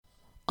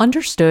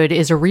Understood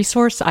is a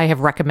resource I have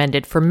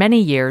recommended for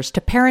many years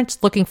to parents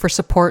looking for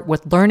support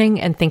with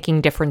learning and thinking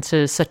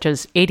differences such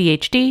as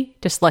ADHD,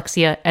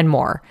 dyslexia, and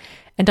more.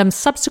 And I'm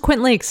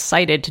subsequently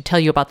excited to tell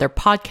you about their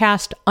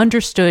podcast,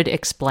 Understood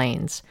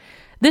Explains.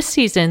 This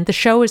season, the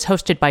show is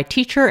hosted by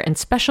teacher and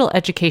special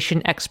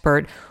education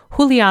expert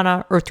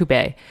Juliana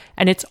Urtubey,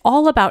 and it's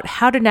all about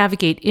how to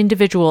navigate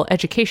individual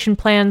education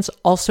plans,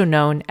 also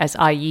known as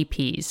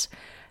IEPs.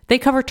 They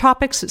cover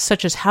topics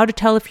such as how to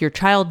tell if your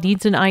child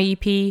needs an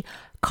IEP,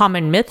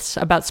 common myths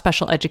about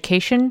special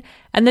education,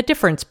 and the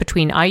difference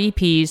between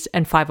IEPs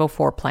and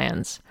 504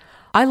 plans.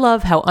 I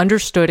love how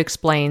Understood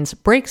Explains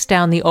breaks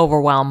down the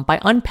overwhelm by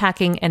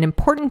unpacking an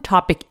important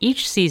topic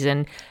each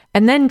season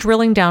and then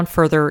drilling down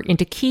further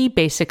into key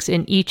basics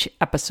in each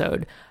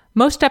episode.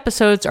 Most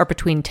episodes are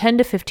between 10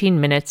 to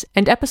 15 minutes,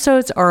 and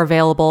episodes are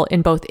available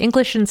in both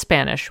English and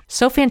Spanish.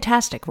 So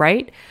fantastic,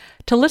 right?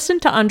 To listen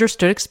to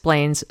Understood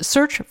Explains,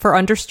 search for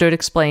Understood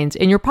Explains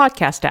in your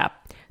podcast app.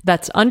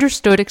 That's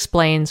Understood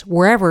Explains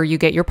wherever you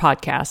get your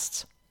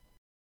podcasts.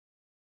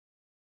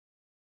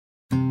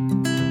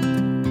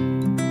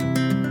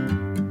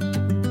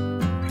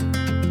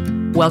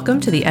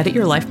 Welcome to the Edit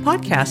Your Life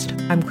podcast.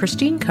 I'm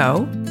Christine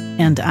Coe.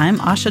 And I'm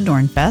Asha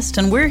Dornfest,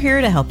 and we're here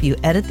to help you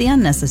edit the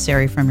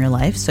unnecessary from your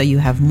life so you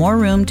have more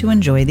room to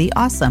enjoy the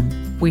awesome.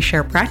 We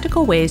share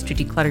practical ways to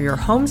declutter your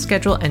home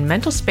schedule and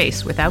mental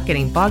space without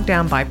getting bogged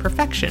down by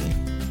perfection.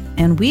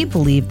 And we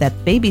believe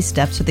that baby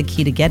steps are the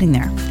key to getting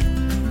there.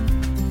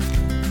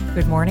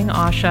 Good morning,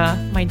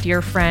 Asha, my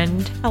dear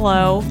friend.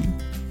 Hello.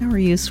 How are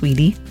you,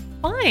 sweetie?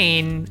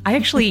 Fine. I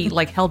actually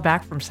held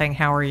back from saying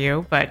how are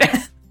you,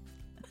 but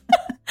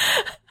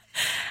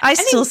I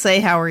still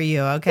say how are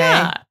you, okay?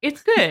 Yeah,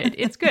 it's good.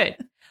 It's good.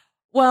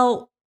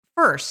 Well,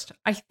 first,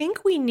 I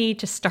think we need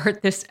to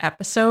start this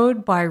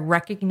episode by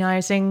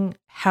recognizing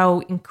how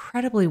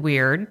incredibly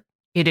weird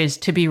it is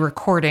to be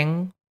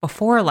recording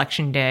before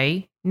Election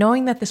Day,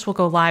 knowing that this will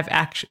go live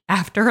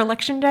after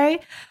Election Day.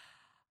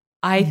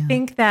 I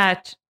think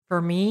that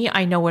for me,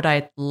 I know what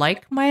I'd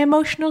like my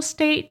emotional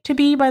state to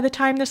be by the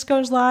time this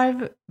goes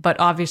live, but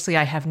obviously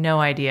I have no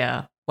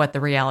idea what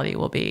the reality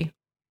will be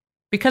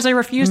because I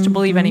refuse to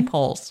believe any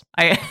polls.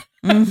 Well,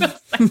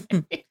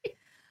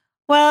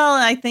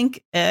 I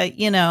think,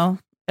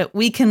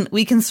 we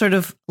can sort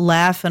of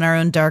laugh in our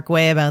own dark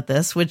way about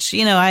this, which,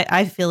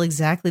 I feel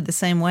exactly the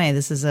same way.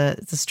 It's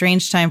a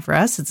strange time for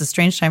us. It's a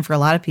strange time for a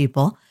lot of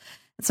people.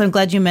 So I'm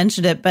glad you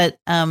mentioned it. But,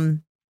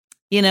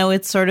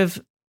 it's sort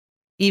of,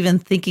 even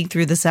thinking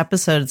through this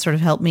episode, it sort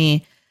of helped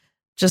me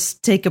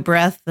just take a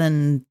breath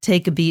and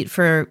take a beat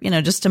for,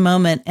 just a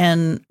moment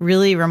and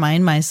really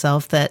remind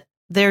myself that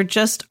there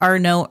just are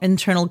no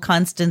internal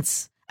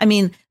constants. I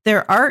mean,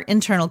 there are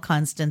internal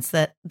constants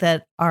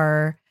that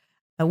are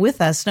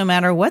with us no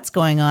matter what's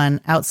going on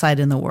outside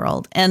in the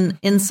world. And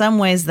in some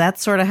ways,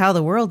 that's sort of how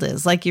the world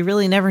is. Like, you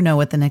really never know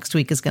what the next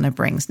week is going to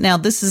bring. Now,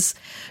 this is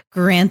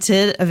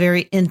granted a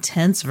very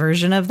intense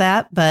version of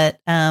that, but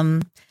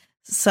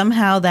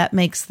somehow that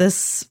makes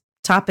this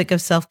topic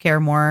of self-care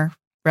more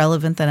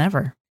relevant than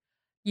ever.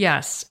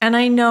 Yes. And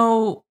I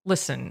know,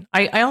 listen,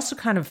 I also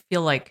kind of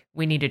feel like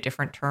we need a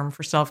different term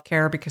for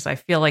self-care because I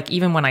feel like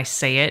even when I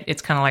say it,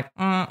 it's kind of like,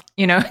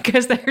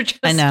 because they're just.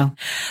 I know.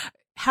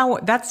 How,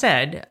 that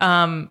said,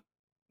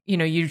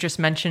 you just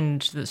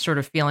mentioned the sort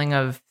of feeling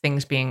of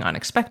things being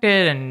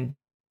unexpected and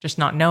just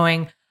not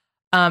knowing.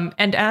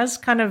 And as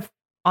kind of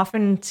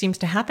often seems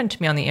to happen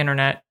to me on the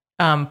internet,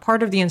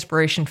 part of the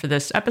inspiration for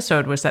this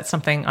episode was that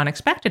something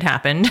unexpected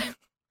happened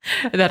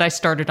that I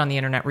started on the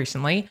internet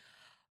recently.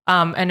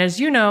 And as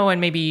you know,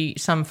 and maybe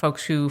some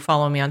folks who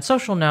follow me on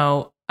social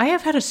know, I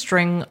have had a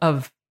string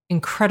of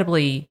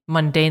incredibly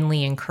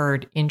mundanely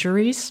incurred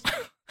injuries.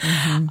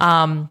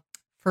 Mm-hmm.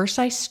 First,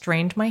 I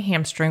strained my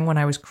hamstring when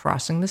I was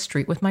crossing the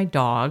street with my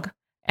dog,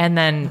 and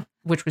then,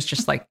 which was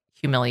just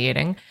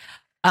humiliating.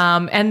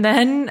 And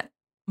then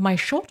my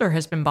shoulder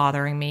has been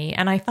bothering me,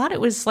 and I thought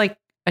it was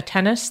a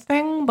tennis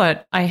thing,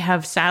 but I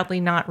have sadly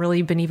not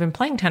really been even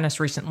playing tennis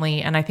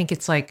recently. And I think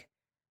it's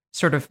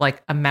sort of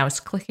a mouse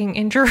clicking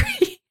injury.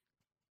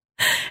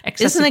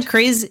 Isn't it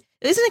crazy?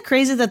 Isn't it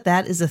crazy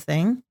that is a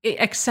thing?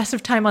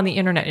 Excessive time on the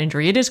internet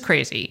injury. It is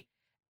crazy.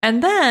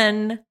 And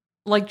then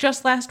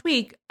just last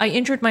week, I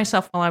injured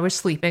myself while I was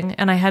sleeping,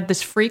 and I had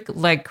this freak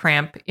leg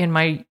cramp in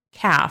my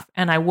calf,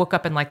 and I woke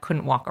up and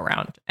couldn't walk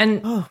around.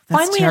 And that's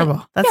finally,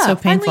 terrible. That's so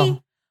painful.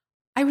 Finally,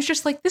 I was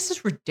just this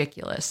is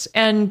ridiculous.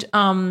 And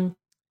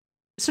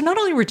so not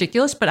only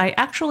ridiculous, but I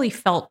actually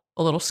felt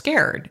a little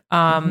scared.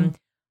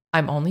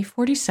 I'm only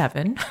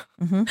 47.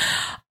 Mm-hmm.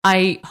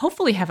 I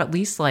hopefully have at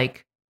least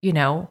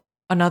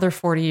another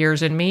 40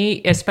 years in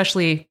me,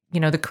 especially,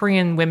 the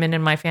Korean women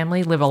in my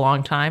family live a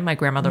long time. My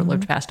grandmother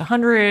lived past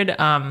 100.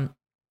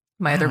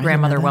 My other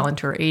grandmother well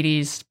into her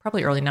 80s,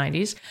 probably early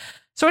 90s.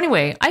 So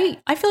anyway,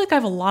 I feel like I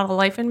have a lot of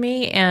life in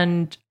me,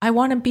 and I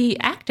want to be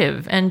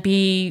active and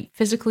be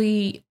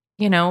physically,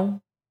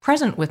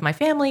 present with my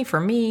family, for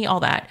me, all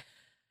that.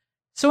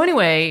 So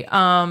anyway,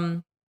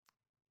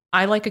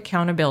 I like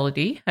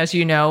accountability, as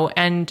you know,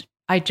 and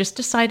I just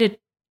decided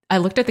I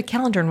looked at the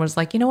calendar and was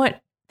like, you know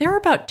what? There are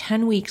about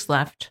 10 weeks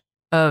left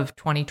of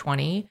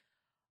 2020.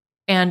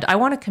 And I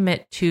want to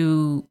commit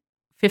to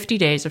 50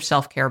 days of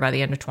self-care by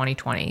the end of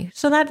 2020.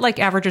 So that like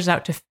averages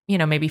out to,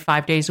 maybe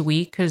 5 days a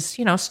week because,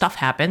 stuff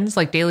happens.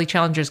 Like daily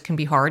challenges can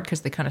be hard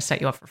because they kind of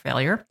set you up for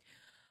failure.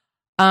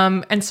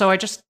 And so I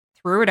just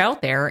threw it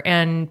out there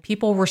and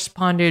people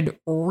responded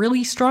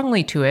really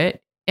strongly to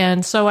it.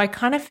 And so I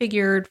kind of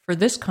figured for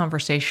this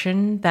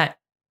conversation that,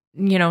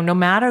 no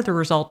matter the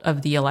result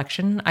of the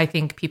election, I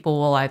think people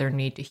will either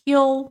need to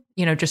heal,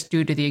 just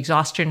due to the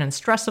exhaustion and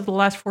stress of the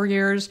last 4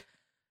 years,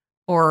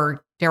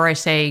 or dare I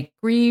say,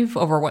 grieve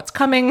over what's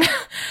coming.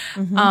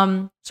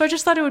 Mm-hmm. So I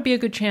just thought it would be a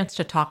good chance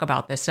to talk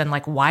about this and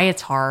like why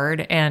it's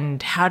hard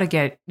and how to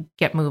get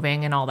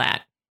moving and all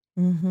that.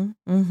 Mm-hmm.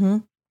 Mm-hmm.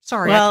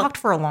 Sorry, I talked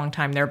for a long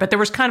time there, but there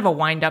was kind of a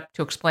wind up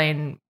to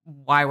explain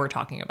why we're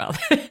talking about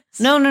this.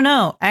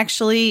 No.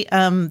 Actually,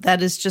 that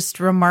is just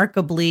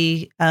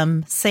remarkably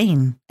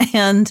sane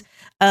and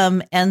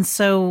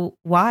so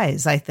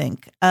wise, I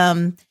think.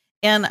 And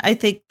I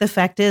think the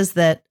fact is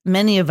that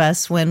many of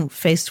us, when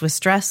faced with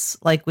stress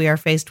like we are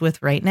faced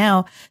with right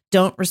now,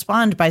 don't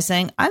respond by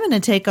saying, I'm going to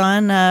take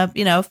on,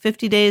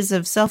 50 days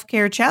of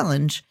self-care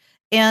challenge.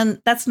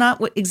 And that's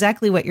not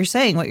exactly what you're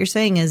saying. What you're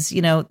saying is,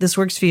 this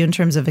works for you in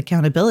terms of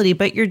accountability,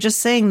 but you're just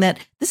saying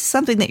that this is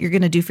something that you're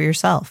going to do for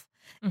yourself.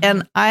 Mm-hmm.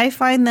 And I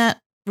find that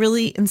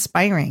really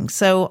inspiring.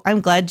 So I'm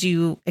glad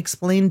you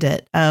explained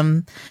it.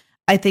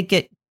 I think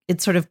it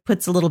sort of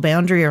puts a little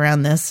boundary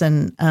around this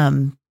and,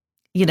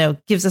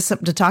 gives us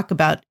something to talk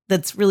about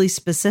that's really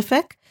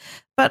specific.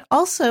 But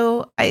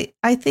also, I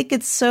think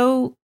it's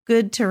so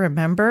good to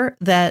remember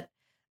that,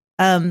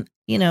 the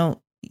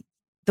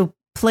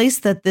place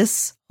that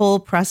this whole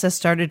process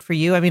started for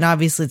you. I mean,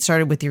 obviously it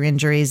started with your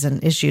injuries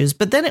and issues,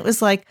 but then it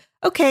was like,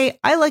 okay,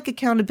 I like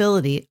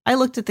accountability. I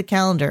looked at the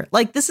calendar.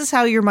 Like, this is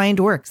how your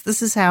mind works.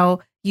 This is how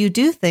you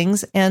do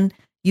things. And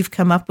you've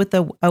come up with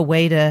a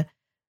way to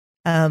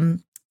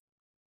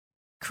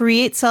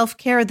create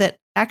self-care that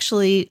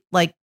actually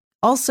like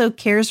also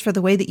cares for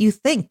the way that you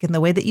think and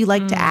the way that you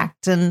like to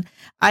act. And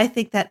I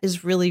think that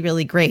is really,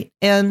 really great.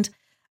 And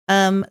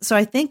so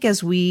I think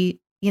as we,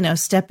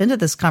 step into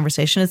this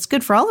conversation, it's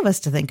good for all of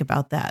us to think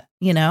about that,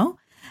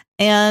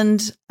 and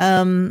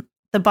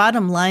the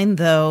bottom line,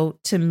 though,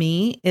 to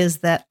me is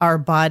that our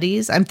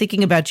bodies, I'm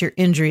thinking about your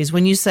injuries.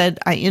 When you said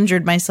I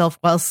injured myself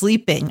while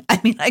sleeping, I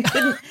mean, I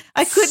couldn't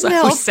so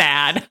help.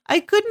 Sad.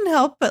 I couldn't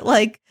help but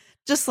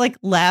just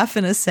laugh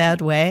in a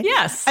sad way.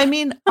 Yes. I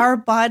mean, our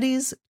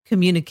bodies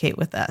communicate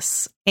with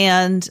us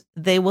and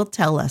they will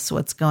tell us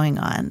what's going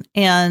on.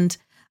 And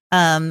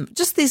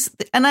just these,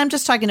 and I'm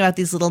just talking about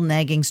these little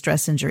nagging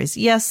stress injuries.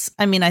 Yes.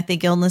 I mean, I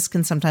think illness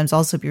can sometimes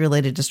also be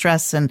related to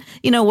stress and,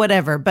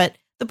 whatever. But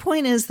the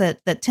point is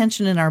that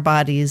tension in our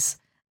bodies,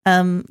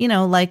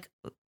 like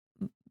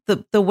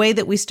the way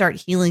that we start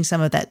healing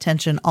some of that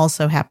tension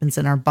also happens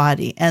in our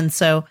body. And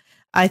so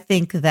I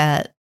think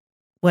that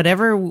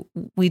whatever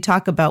we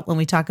talk about when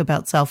we talk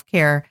about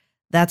self-care,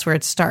 that's where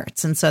it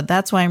starts. And so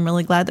that's why I'm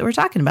really glad that we're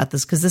talking about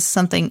this, because this is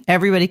something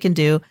everybody can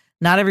do.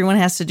 Not everyone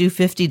has to do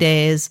 50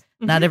 days.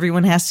 Mm-hmm. Not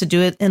everyone has to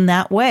do it in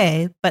that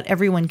way, but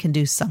everyone can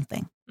do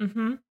something.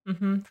 Mm-hmm.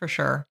 Mm-hmm. For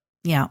sure.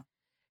 Yeah.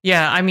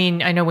 Yeah. I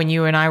mean, I know when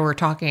you and I were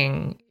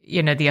talking,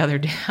 the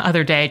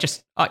other day,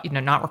 just,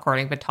 not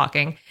recording, but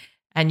talking,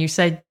 and you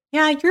said,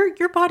 yeah,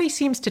 your body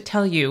seems to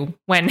tell you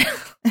when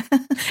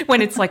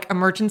it's like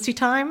emergency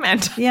time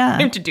and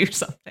time to do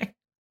something.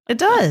 It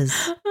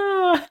does.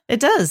 It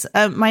does.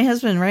 My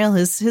husband, Rael,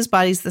 his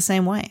body's the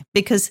same way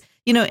because,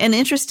 and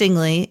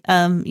interestingly,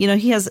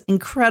 he has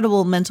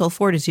incredible mental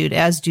fortitude,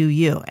 as do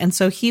you. And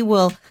so he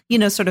will,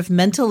 sort of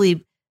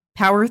mentally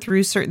power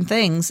through certain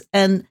things.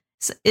 And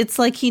it's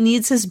like he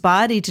needs his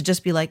body to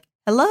just be like,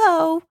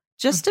 hello,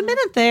 just a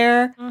minute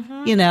there,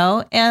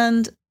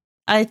 and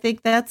I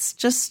think that's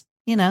just,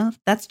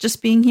 that's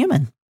just being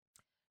human.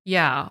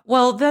 Yeah.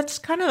 Well, that's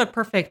kind of the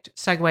perfect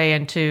segue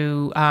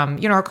into,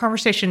 our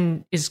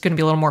conversation is going to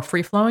be a little more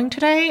free flowing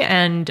today.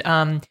 And,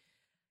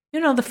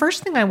 the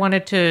first thing I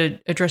wanted to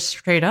address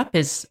straight up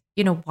is,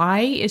 why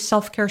is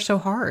self-care so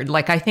hard?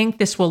 Like, I think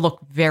this will look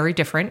very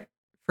different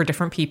for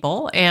different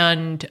people.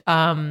 And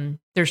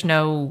there's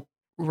no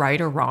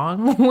right or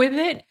wrong with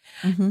it.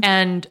 Mm-hmm.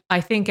 And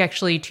I think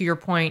actually to your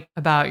point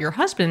about your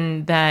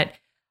husband, that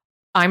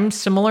I'm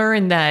similar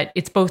in that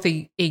it's both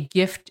a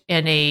gift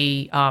and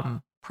a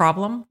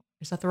problem.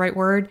 Is that the right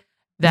word?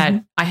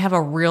 That I have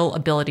a real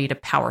ability to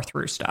power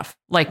through stuff.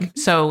 Like,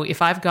 so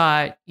if I've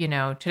got,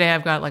 today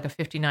I've got like a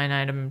 59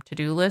 item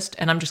to-do list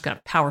and I'm just going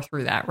to power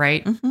through that.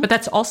 Right. Mm-hmm. But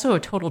that's also a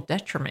total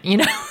detriment,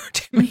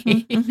 to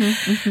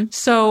me.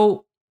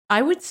 So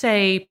I would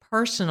say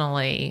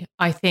personally,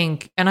 I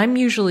think, and I'm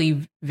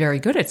usually very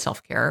good at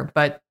self-care,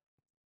 but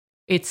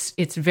it's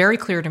very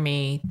clear to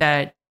me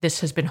that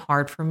this has been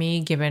hard for me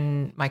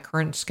given my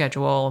current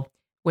schedule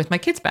with my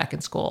kids back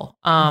in school,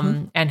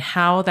 and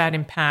how that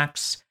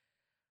impacts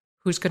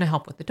who's going to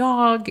help with the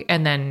dog.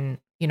 And then,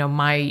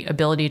 my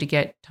ability to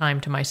get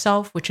time to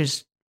myself, which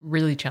is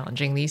really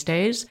challenging these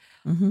days.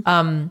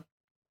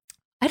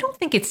 I don't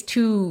think it's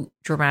too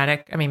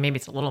dramatic. I mean, maybe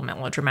it's a little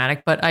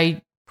melodramatic, but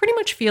I pretty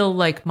much feel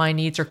like my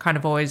needs are kind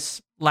of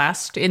always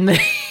last in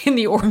the in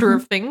the order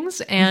of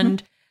things,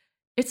 and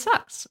it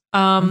sucks.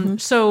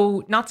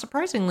 So not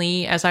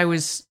surprisingly, as I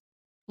was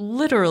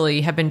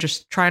literally have been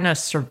just trying to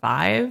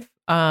survive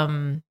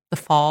the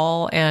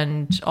fall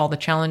and all the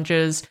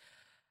challenges,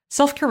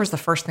 self-care was the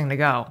first thing to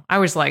go. I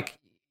was like,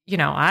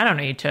 I don't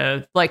need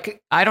to,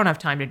 like, I don't have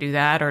time to do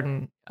that.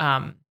 Or,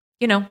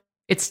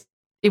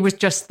 it was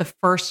just the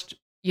first,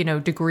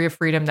 degree of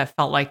freedom that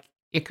felt like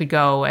it could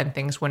go and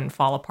things wouldn't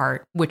fall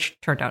apart, which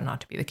turned out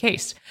not to be the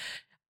case.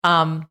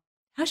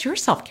 How's your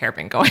self-care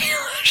been going?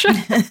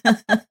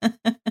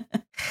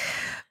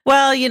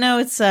 Well,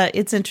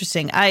 it's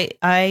interesting.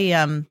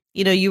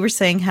 You were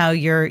saying how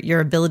your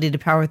ability to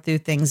power through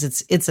things,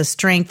 it's a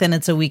strength and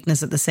it's a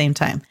weakness at the same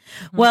time.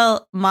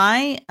 Well,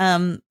 my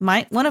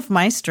one of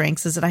my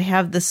strengths is that I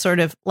have this sort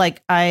of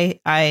like, I'm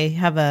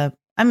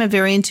a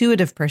very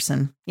intuitive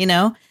person,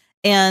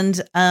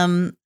 and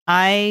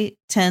I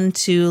tend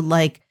to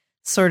like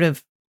sort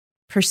of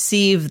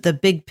perceive the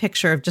big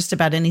picture of just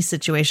about any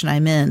situation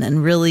I'm in,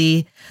 and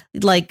really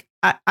like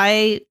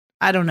I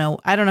don't know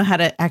how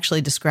to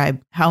actually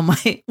describe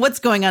what's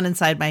going on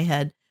inside my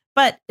head,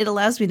 but it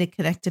allows me to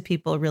connect to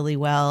people really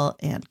well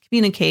and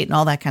communicate and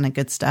all that kind of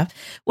good stuff.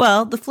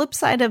 Well, the flip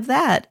side of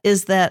that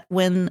is that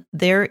when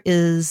there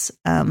is,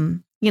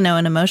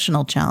 an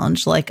emotional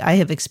challenge, like I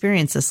have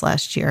experienced this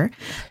last year,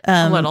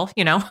 a little,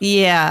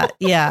 Yeah.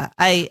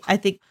 I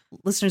think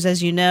listeners,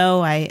 as you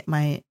know,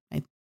 my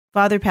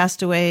father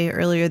passed away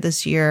earlier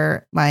this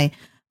year. My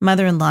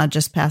mother-in-law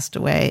just passed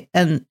away,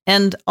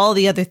 and all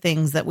the other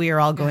things that we are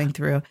all going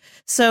through.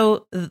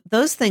 So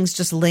those things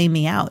just lay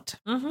me out,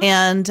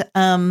 and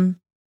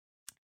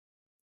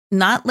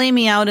not lay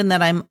me out in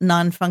that I'm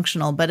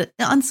non-functional, but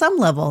on some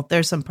level,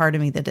 there's some part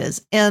of me that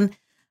is. And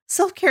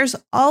self-care has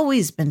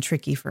always been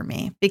tricky for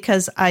me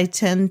because I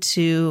tend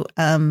to,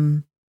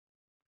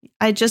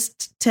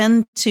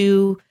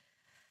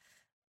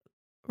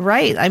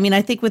 right. I mean,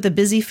 I think with a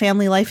busy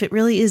family life, it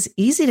really is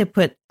easy to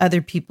put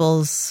other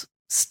people's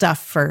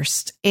stuff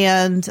first.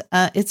 And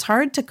it's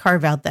hard to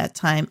carve out that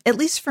time, at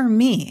least for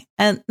me.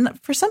 And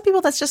for some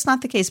people, that's just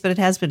not the case, but it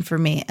has been for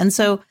me. And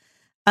so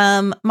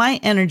my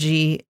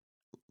energy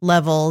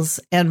levels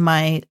and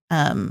my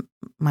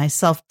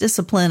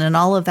self-discipline and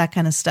all of that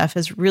kind of stuff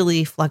has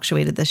really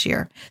fluctuated this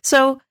year.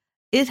 So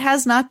it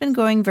has not been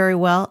going very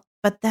well,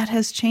 but that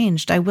has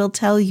changed. I will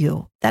tell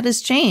you that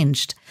has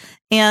changed.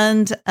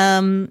 And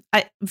I've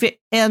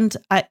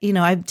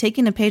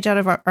taken a page out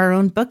of our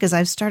own book as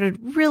I've started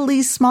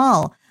really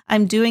small.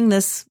 I'm doing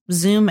this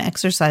Zoom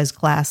exercise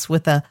class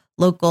with a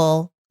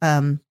local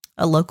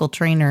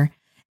trainer,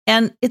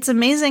 and it's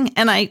amazing.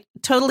 And I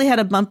totally had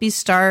a bumpy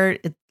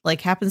start. It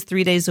like happens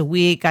 3 days a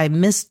week. I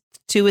missed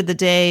 2 of the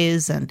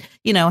days, and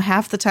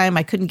half the time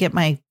I couldn't get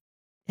my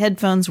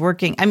headphones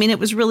working. I mean, it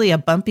was really a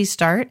bumpy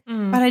start,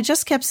 but I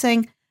just kept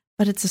saying,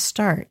 but it's a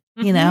start,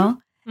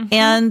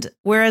 And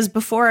whereas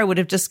before I would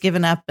have just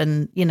given up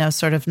and,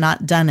 sort of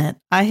not done it,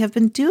 I have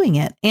been doing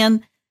it.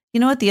 And you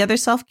know what? The other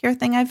self-care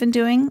thing I've been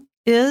doing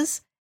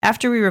is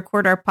after we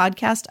record our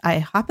podcast, I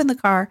hop in the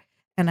car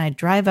and I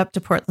drive up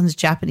to Portland's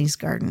Japanese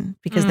Garden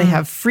because they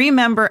have free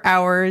member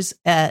hours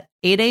at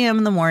 8 a.m.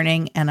 in the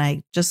morning, and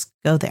I just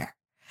go there.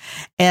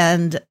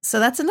 And so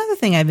that's another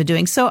thing I've been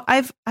doing. So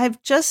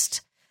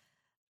there's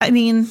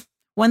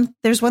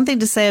one thing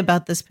to say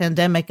about this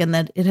pandemic, and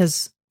that it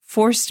has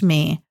forced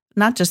me,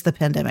 not just the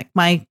pandemic,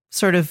 my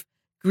sort of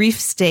grief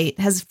state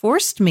has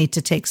forced me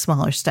to take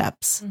smaller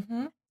steps.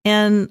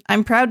 And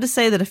I'm proud to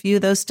say that a few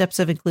of those steps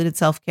have included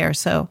self-care.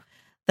 So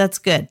that's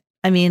good.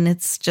 I mean,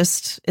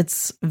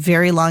 it's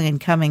very long in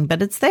coming,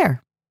 but it's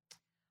there.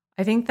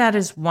 I think that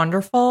is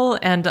wonderful.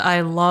 And I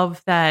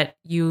love that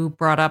you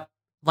brought up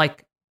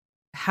like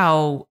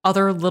how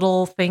other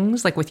little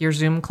things, like with your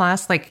Zoom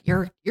class, like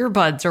your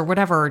earbuds or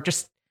whatever,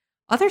 just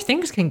other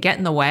things can get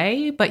in the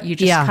way, but you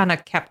just kind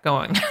of kept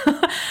going.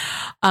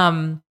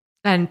 And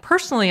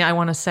personally, I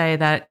want to say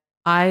that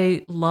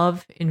I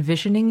love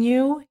envisioning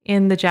you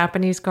in the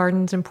Japanese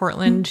gardens in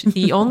Portland.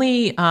 The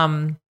only,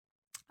 I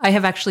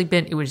have actually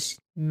been, it was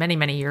many,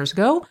 many years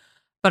ago,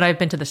 but I've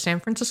been to the San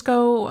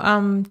Francisco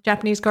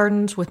Japanese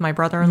gardens with my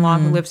brother-in-law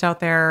who lives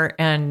out there.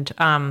 And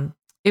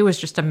it was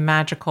just a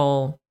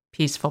magical,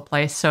 peaceful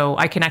place. So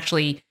I can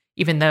actually,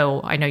 even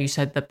though I know you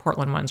said the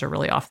Portland ones are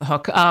really off the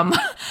hook,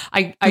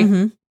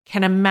 I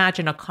can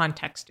imagine a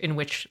context in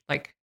which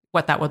like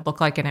what that would look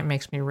like. And it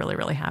makes me really,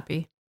 really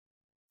happy.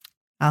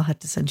 I'll have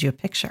to send you a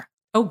picture.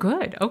 Oh,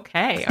 good.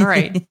 Okay. All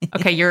right.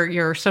 Okay.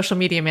 Your social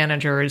media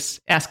manager is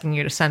asking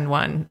you to send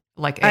one.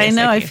 Like ASAP. I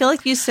know. I feel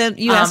like you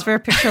asked for a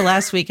picture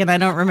last week, and I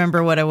don't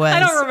remember what it was. I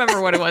don't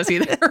remember what it was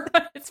either.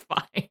 It's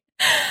fine.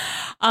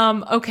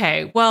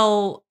 Okay.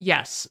 Well,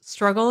 yes,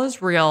 struggle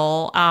is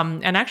real.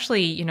 And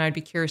actually, I'd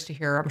be curious to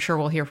hear. I'm sure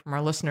we'll hear from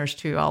our listeners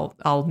too.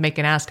 I'll make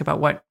an ask about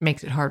what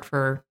makes it hard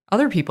for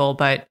other people,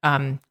 but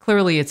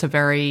clearly, it's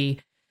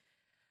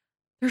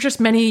there's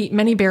just many,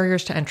 many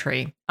barriers to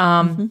entry.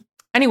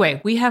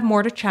 Anyway, we have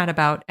more to chat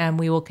about, and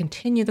we will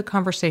continue the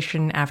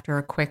conversation after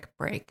a quick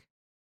break.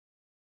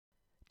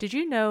 Did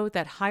you know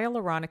that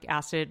hyaluronic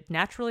acid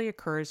naturally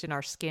occurs in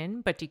our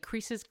skin but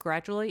decreases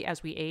gradually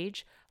as we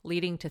age,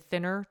 leading to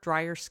thinner,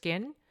 drier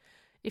skin?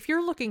 If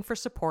you're looking for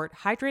support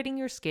hydrating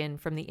your skin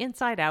from the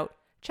inside out,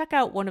 check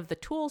out one of the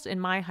tools in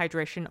my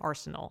hydration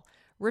arsenal,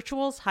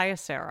 Ritual's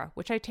Hyacera,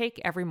 which I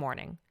take every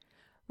morning.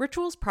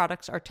 Ritual's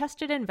products are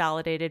tested and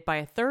validated by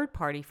a third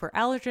party for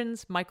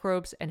allergens,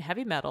 microbes, and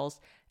heavy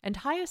metals, and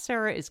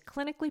Hyacera is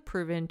clinically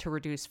proven to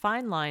reduce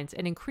fine lines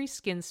and increase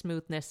skin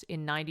smoothness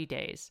in 90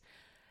 days.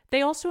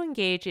 They also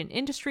engage in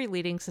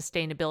industry-leading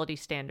sustainability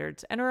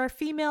standards and are a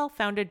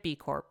female-founded B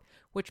Corp,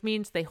 which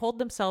means they hold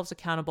themselves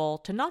accountable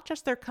to not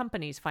just their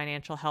company's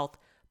financial health,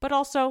 but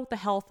also the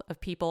health of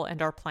people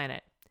and our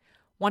planet.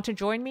 Want to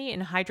join me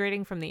in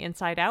hydrating from the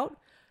inside out?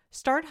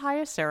 Start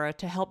Hyacera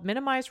to help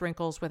minimize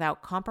wrinkles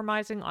without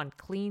compromising on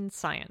clean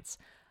science.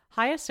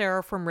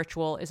 Hyacera from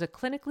Ritual is a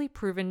clinically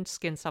proven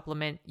skin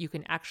supplement you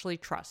can actually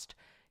trust.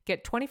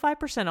 Get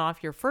 25%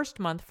 off your first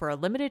month for a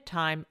limited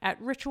time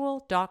at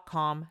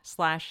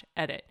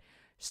ritual.com/edit.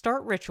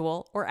 Start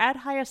Ritual or add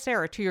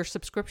Hyacera to your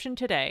subscription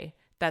today.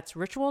 That's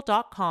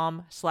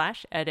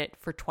ritual.com/edit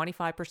for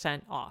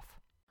 25% off.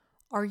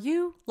 Are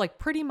you, like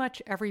pretty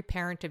much every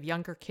parent of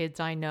younger kids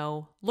I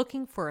know,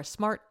 looking for a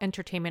smart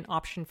entertainment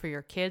option for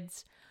your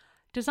kids?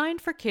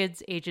 Designed for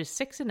kids ages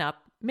 6 and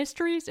up,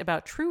 Mysteries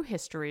About True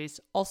Histories,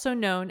 also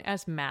known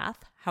as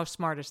Math, How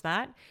Smart Is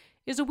That?,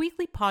 is a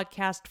weekly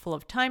podcast full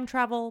of time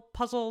travel,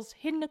 puzzles,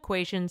 hidden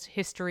equations,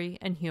 history,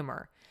 and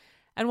humor.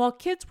 And while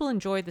kids will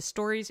enjoy the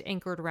stories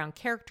anchored around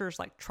characters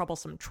like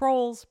troublesome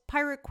trolls,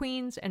 pirate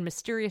queens, and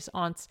mysterious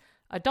aunts,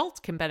 adults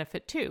can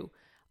benefit too.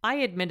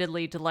 I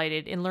admittedly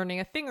delighted in learning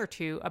a thing or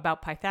two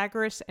about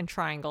Pythagoras and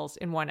triangles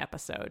in one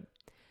episode.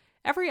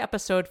 Every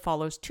episode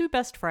follows two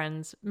best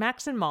friends,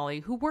 Max and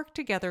Molly, who work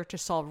together to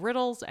solve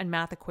riddles and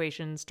math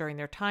equations during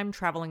their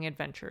time-traveling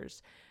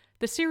adventures.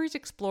 The series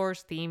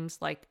explores themes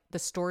like the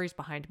stories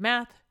behind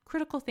math,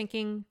 critical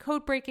thinking,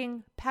 code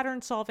breaking,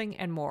 pattern solving,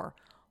 and more,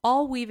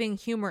 all weaving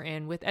humor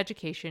in with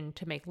education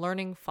to make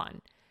learning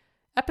fun.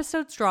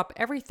 Episodes drop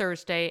every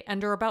Thursday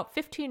and are about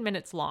 15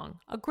 minutes long,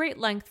 a great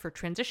length for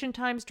transition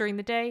times during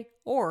the day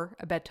or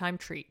a bedtime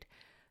treat.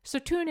 So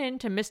tune in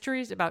to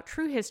Mysteries About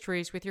True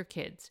Histories with your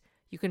kids.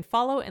 You can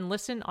follow and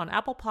listen on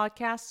Apple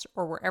Podcasts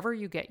or wherever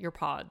you get your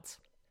pods.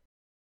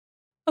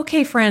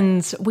 Okay,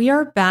 friends, we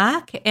are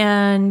back,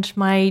 and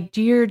my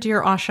dear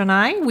Asha and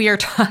I, we are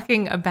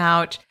talking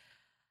about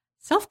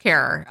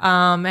self-care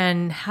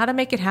and how to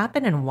make it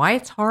happen and why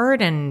it's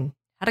hard and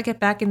how to get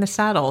back in the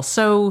saddle.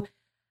 So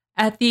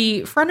at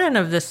the front end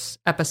of this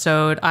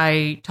episode,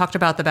 I talked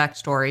about the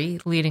backstory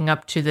leading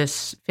up to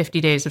this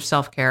 50 days of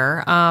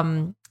self-care.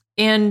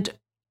 And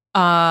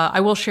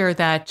I will share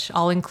that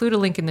I'll include a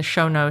link in the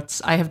show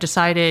notes. I have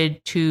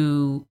decided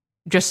to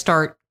just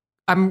start.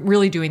 I'm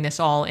really doing this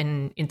all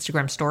in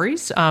Instagram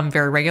stories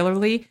very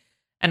regularly.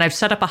 And I've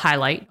set up a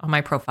highlight on my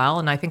profile,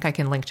 and I think I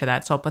can link to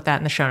that. So I'll put that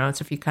in the show notes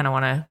if you kind of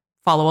want to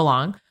follow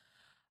along.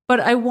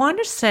 But I want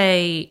to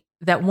say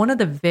that one of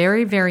the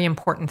very, very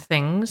important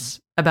things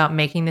about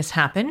making this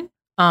happen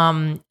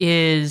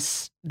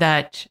is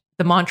that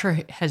the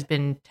mantra has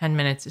been 10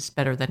 minutes is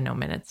better than no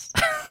minutes.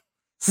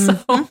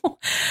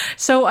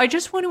 So I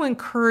just want to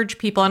encourage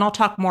people, and I'll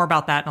talk more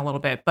about that in a little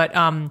bit, but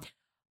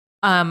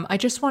I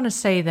just want to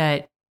say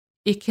that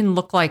it can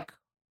look like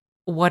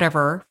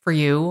whatever for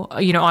you.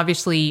 You know,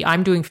 obviously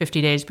I'm doing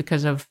 50 days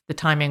because of the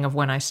timing of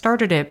when I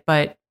started it,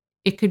 but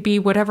it could be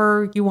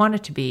whatever you want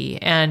it to be.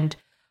 And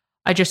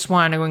I just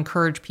want to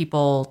encourage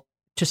people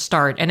to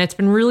start. And it's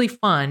been really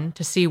fun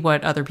to see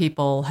what other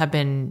people have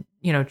been,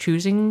 you know,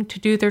 choosing to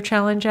do their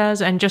challenge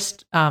as, and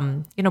just,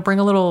 you know, bring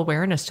a little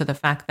awareness to the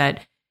fact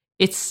that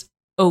it's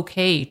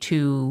okay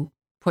to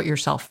put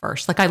yourself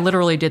first. Like I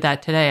literally did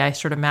that today. I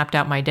sort of mapped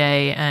out my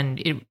day and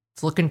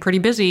it's looking pretty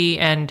busy.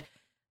 And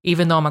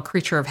even though I'm a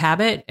creature of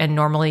habit and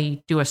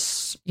normally do a,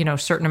 you know,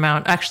 certain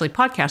amount, actually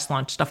podcast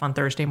launch stuff on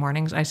Thursday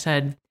mornings, I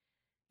said,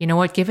 you know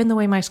what, given the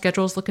way my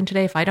schedule is looking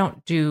today, if I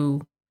don't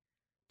do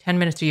 10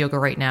 minutes of yoga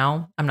right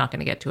now, I'm not going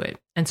to get to it.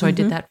 And so I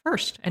did that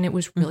first, and it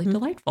was really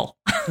delightful.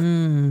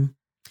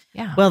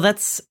 Yeah. Well,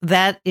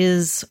 that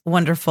is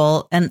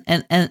wonderful. And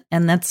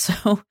that's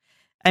so,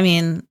 I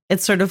mean,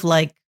 it's sort of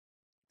like,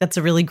 that's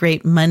a really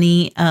great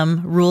money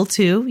rule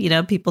too. You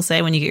know, people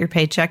say when you get your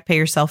paycheck, pay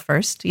yourself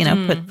first. You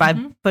know, put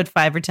 $5 or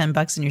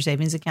 $10 in your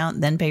savings account,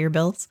 and then pay your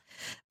bills.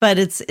 But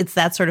it's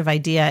that sort of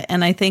idea,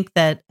 and I think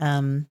that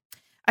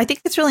I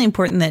think it's really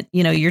important that,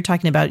 you know, you're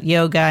talking about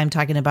yoga. I'm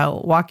talking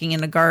about walking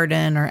in a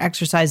garden or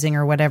exercising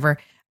or whatever.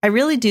 I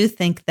really do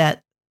think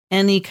that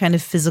any kind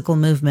of physical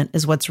movement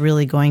is what's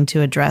really going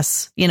to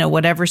address, you know,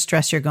 whatever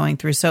stress you're going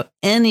through. So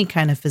any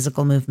kind of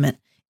physical movement,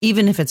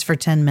 even if it's for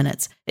 10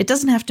 minutes, it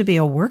doesn't have to be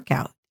a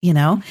workout. You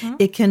know,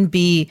 it can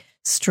be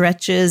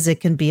stretches,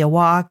 it can be a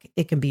walk,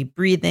 it can be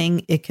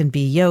breathing, it can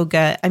be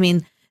yoga. I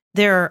mean,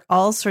 there are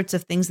all sorts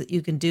of things that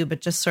you can do,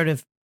 but just sort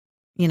of,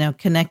 you know,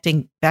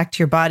 connecting back to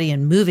your body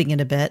and moving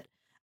it a bit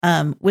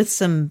with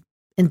some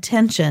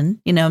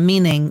intention,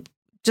 meaning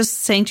just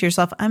saying to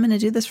yourself, I'm going to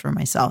do this for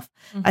myself.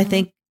 Mm-hmm. I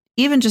think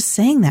even just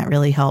saying that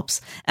really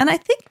helps. And I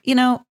think,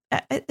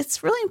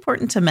 it's really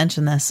important to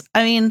mention this.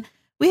 I mean,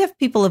 we have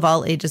people of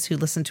all ages who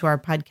listen to our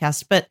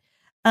podcast, but,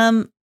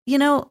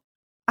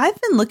 I've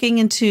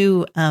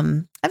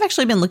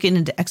actually been looking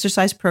into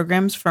exercise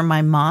programs for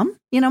my mom.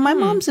 My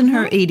mom's in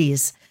her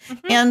 80s,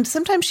 and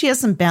sometimes she has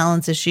some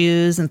balance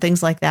issues and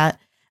things like that.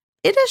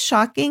 It is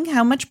shocking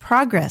how much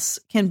progress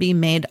can be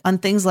made on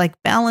things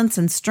like balance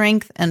and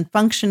strength and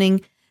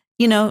functioning,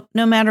 no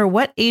matter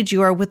what age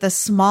you are, with a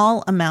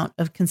small amount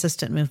of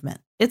consistent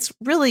movement. It's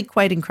really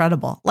quite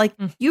incredible. Like,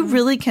 you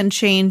really can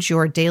change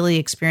your daily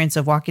experience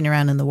of walking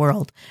around in the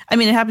world. I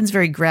mean, it happens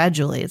very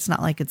gradually. It's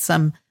not like it's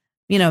some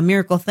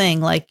miracle thing,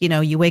 like,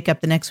 you wake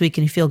up the next week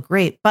and you feel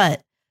great,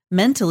 but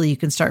mentally you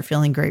can start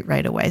feeling great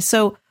right away.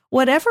 So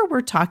whatever we're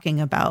talking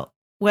about,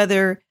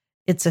 whether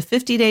it's a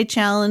 50-day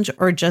challenge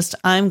or just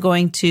I'm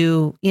going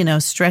to,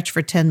 stretch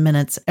for 10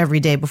 minutes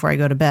every day before I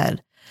go to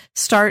bed,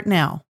 start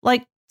now.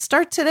 Like,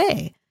 start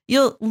today.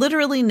 You'll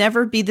literally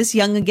never be this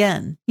young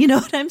again. You know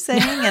what I'm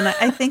saying? And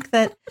I think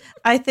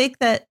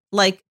that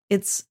like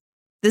this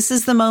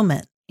is the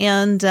moment.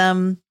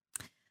 And,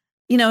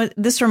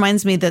 this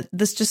reminds me that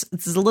this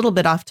is a little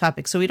bit off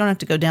topic, so we don't have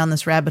to go down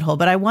this rabbit hole,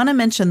 but I want to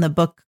mention the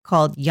book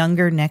called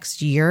Younger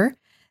Next Year.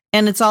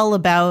 And it's all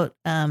about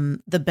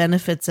the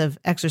benefits of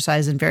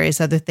exercise and various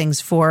other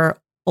things for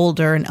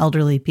older and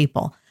elderly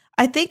people.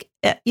 I think,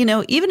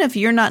 even if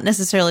you're not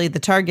necessarily the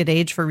target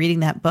age for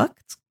reading that book,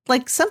 it's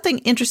like something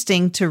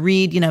interesting to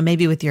read,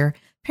 maybe with your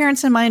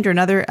parents in mind or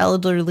another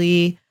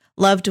elderly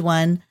loved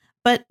one.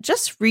 But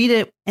just read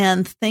it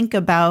and think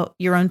about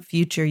your own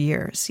future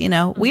years.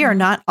 We are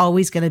not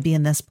always going to be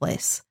in this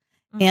place.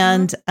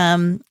 And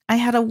I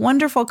had a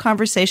wonderful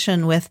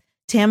conversation with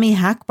Tammy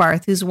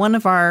Hackbarth, who's one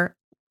of our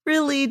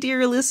really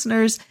dear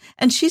listeners.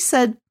 And she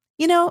said,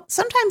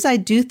 sometimes I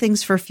do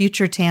things for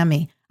future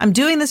Tammy. I'm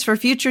doing this for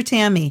future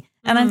Tammy.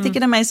 And I'm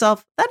thinking to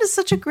myself, that is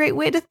such a great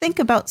way to think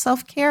about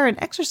self-care and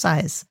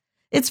exercise.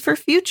 It's for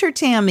future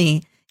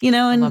Tammy, and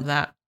I love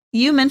that.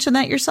 You mentioned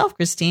that yourself,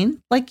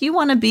 Christine. Like, you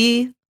got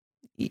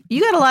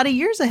a lot of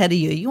years ahead of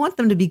you. You want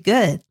them to be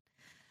good.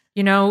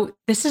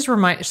 This is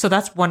so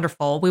that's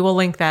wonderful. We will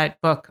link that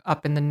book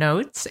up in the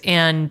notes.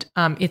 And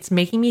it's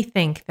making me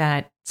think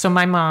that, so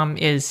my mom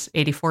is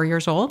 84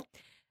 years old,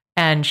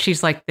 and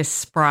she's like this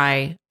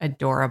spry,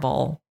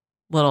 adorable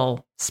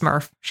little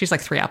Smurf. She's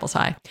like 3 apples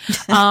high.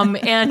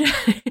 And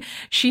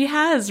she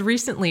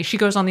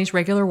goes on these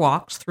regular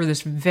walks through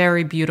this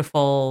very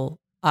beautiful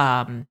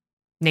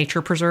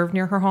nature preserve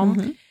near her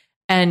home.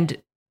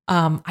 And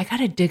I got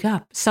to dig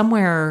up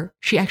somewhere.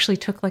 She actually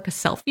took like a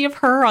selfie of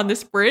her on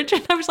this bridge.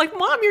 And I was like,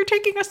 Mom, you're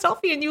taking a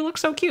selfie and you look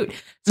so cute.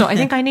 So I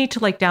think I need to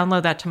like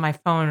download that to my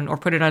phone or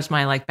put it as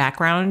my like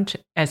background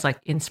as like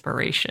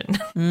inspiration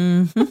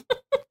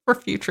for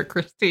future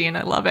Christine.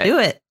 I love it. Do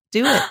it.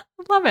 I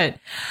love it.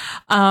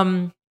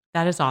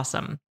 That is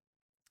awesome.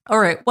 All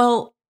right.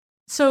 Well,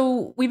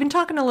 so we've been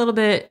talking a little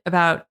bit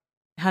about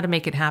how to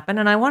make it happen.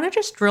 And I want to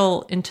just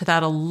drill into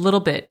that a little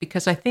bit,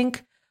 because I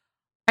think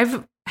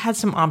I've had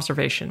some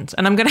observations,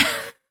 and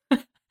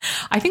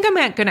I think I'm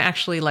going to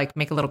actually like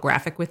make a little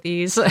graphic with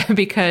these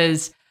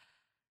because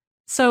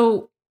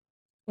so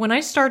when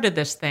I started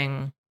this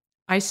thing,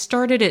 I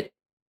started it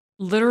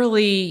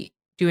literally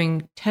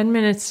doing 10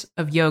 minutes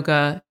of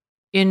yoga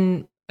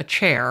in a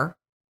chair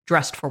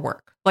dressed for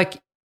work.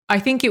 Like, I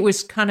think it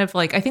was kind of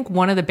like, I think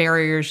one of the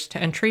barriers to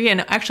entry,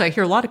 and actually I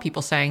hear a lot of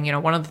people saying,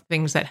 one of the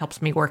things that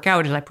helps me work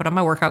out is I put on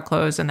my workout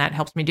clothes and that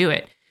helps me do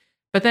it.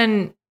 But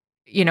then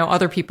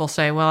other people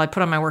say, well, I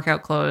put on my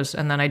workout clothes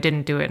and then I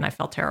didn't do it and I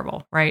felt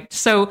terrible, right?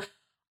 So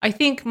I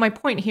think my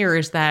point here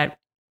is that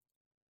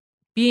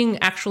being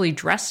actually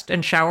dressed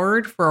and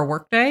showered for a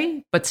work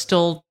day, but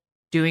still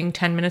doing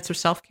 10 minutes of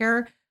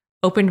self-care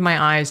opened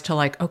my eyes to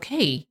like,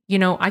 okay,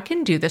 I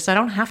can do this. I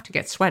don't have to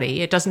get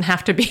sweaty. It doesn't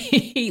have to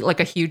be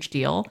like a huge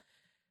deal.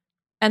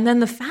 And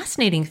then the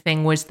fascinating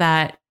thing was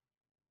that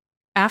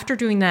after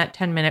doing that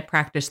 10-minute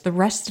practice, the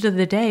rest of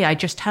the day, I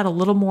just had a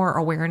little more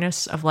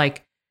awareness of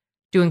like,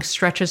 doing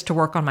stretches to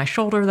work on my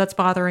shoulder that's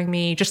bothering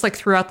me, just like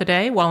throughout the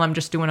day while I'm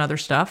just doing other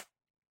stuff.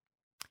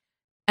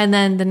 And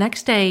then the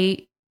next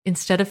day,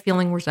 instead of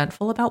feeling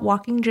resentful about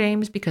walking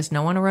James because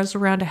no one was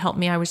around to help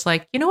me, I was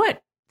like, you know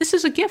what? This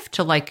is a gift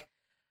to like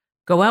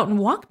go out and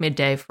walk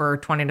midday for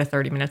 20 to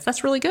 30 minutes.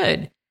 That's really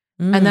good.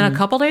 And then a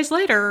couple days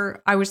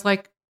later, I was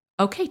like,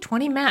 okay,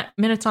 20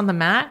 minutes on the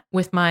mat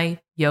with my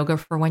yoga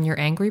for when you're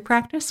angry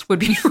practice would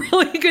be a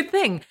really good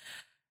thing.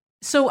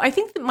 So I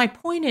think that my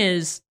point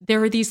is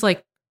there are these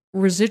like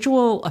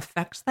residual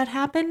effects that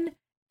happen.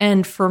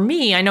 And for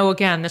me, I know,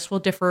 again, this will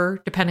differ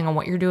depending on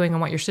what you're doing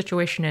and what your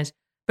situation is.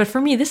 But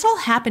for me, this all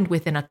happened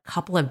within a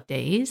couple of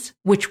days,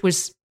 which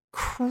was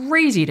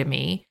crazy to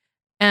me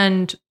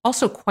and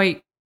also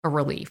quite a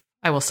relief,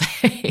 I will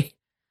say.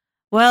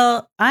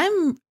 Well,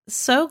 I'm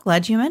so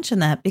glad you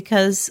mentioned that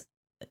because,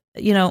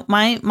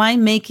 my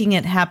making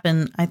it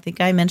happen, I think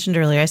I mentioned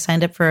earlier, I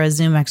signed up for a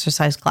Zoom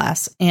exercise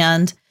class.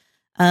 And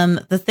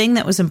The thing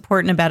that was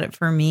important about it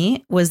for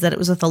me was that it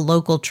was with a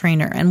local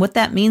trainer. And what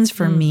that means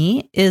for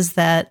me is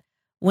that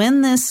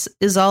when this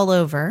is all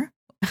over,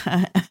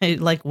 I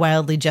like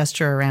wildly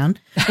gesture around,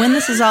 when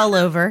this is all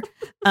over,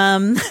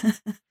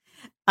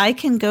 I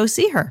can go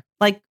see her.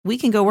 Like we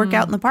can go work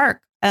out in the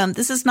park.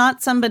 This is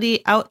not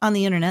somebody out on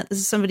the internet. This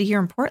is somebody here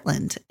in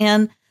Portland.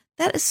 And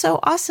that is so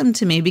awesome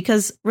to me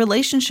because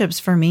relationships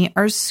for me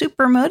are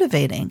super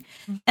motivating.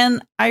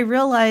 And I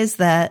realize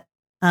that,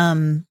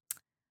 the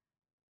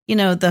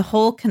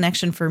whole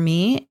connection for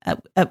me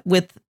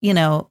with,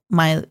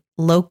 my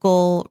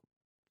local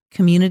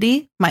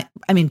community,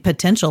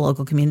 potential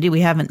local community, we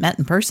haven't met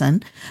in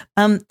person.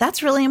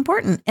 That's really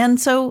important.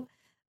 And so,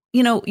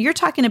 you're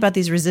talking about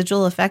these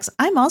residual effects.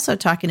 I'm also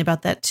talking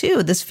about that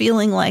too. This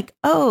feeling like,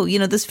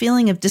 this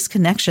feeling of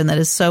disconnection that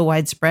is so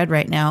widespread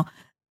right now.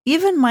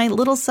 Even my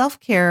little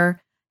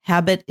self-care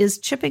habit is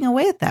chipping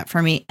away at that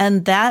for me.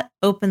 And that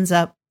opens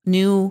up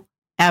new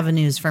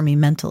avenues for me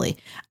mentally.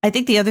 I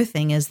think the other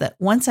thing is that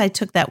once I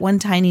took that one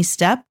tiny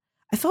step,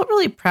 I felt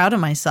really proud of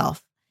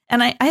myself.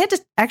 And I had to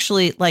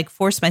actually like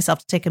force myself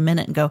to take a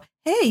minute and go,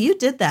 hey, you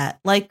did that.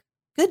 Like,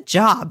 good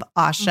job,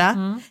 Asha.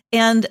 Mm-hmm.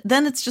 And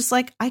then it's just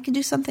like, I can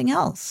do something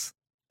else.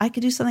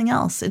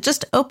 It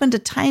just opened a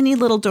tiny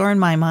little door in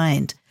my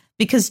mind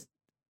because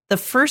that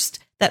first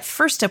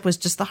step was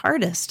just the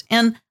hardest.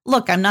 And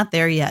look, I'm not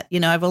there yet.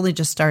 I've only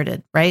just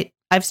started, right?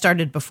 I've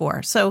started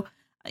before. So,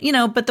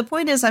 but the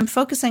point is I'm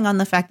focusing on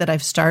the fact that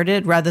I've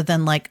started rather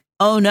than like,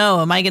 oh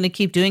no, am I going to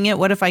keep doing it?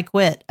 What if I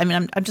quit? I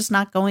mean, I'm just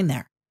not going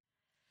there.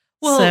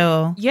 Well,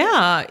 so,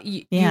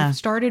 you've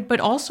started, but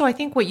also I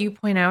think what you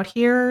point out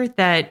here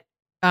that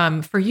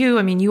for you,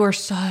 I mean, you are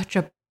such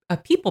a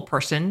people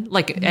person,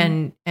 like,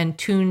 mm-hmm. and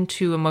tuned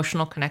to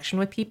emotional connection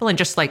with people and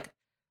just like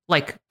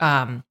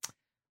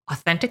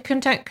authentic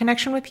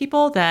connection with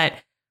people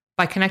that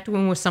by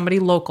connecting with somebody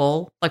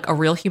local, like a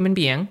real human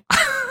being,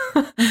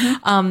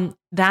 mm-hmm.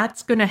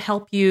 That's going to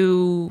help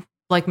you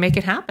like make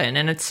it happen.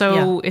 And it's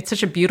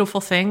such a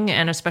beautiful thing.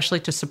 And especially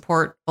to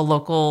support a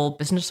local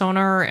business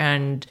owner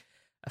and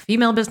a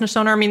female business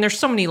owner. I mean, there's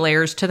so many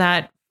layers to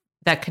that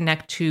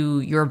connect to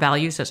your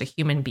values as a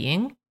human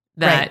being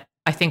that right.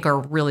 I think are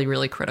really,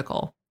 really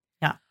critical.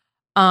 Yeah.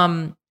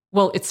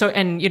 Well, it's so,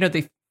 and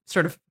the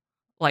sort of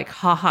like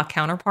haha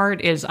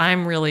counterpart is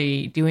I'm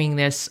really doing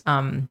this,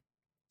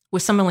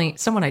 with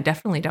someone I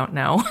definitely don't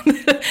know,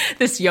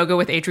 this Yoga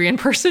with Adriene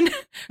person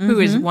who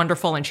mm-hmm. is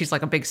wonderful. And she's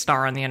like a big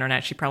star on the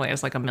internet. She probably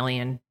has like 1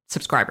 million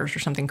subscribers or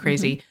something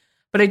crazy. Mm-hmm.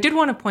 But I did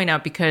want to point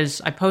out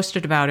because I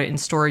posted about it in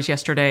stories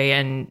yesterday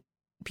and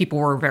people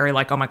were very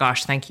like, oh my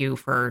gosh, thank you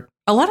for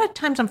a lot of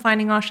times I'm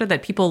finding, Asha,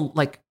 that people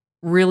like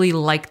really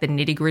like the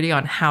nitty gritty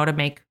on how to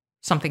make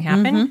something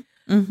happen.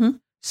 Mm-hmm. Mm-hmm.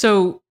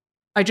 So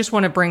I just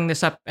want to bring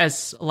this up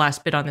as a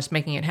last bit on this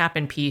making it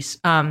happen piece.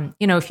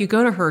 If you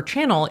go to her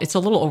channel, it's a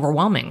little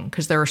overwhelming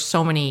because there are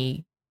so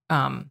many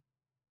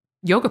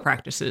yoga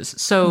practices.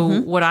 So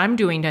mm-hmm. what I'm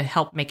doing to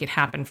help make it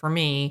happen for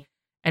me,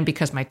 and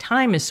because my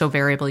time is so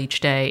variable each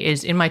day,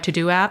 is in my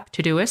to-do app,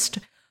 Todoist,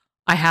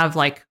 I have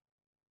like,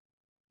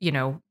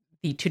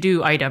 the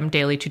to-do item,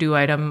 daily to-do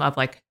item of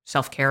like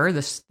self-care,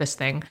 this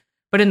thing.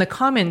 But in the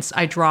comments,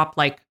 I drop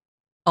like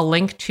a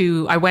link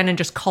to, I went and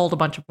just culled a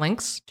bunch of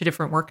links to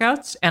different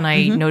workouts and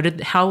I mm-hmm.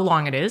 noted how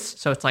long it is.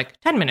 So it's like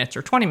 10 minutes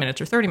or 20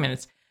 minutes or 30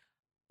 minutes,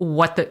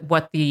 what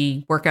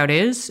the workout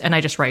is. And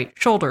I just write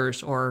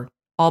shoulders or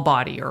all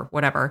body or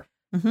whatever.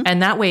 Mm-hmm.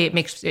 And that way it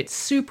makes it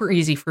super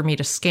easy for me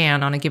to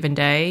scan on a given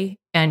day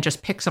and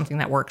just pick something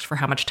that works for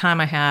how much time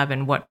I have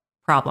and what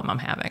problem I'm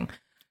having.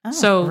 Oh,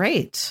 so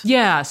great.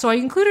 Yeah. So I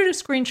included a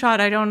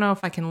screenshot. I don't know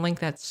if I can link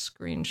that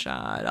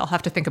screenshot. I'll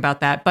have to think about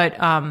that. But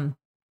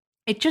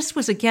it just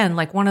was, again,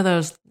 like one of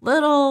those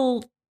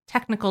little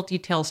technical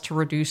details to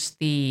reduce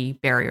the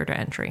barrier to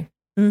entry.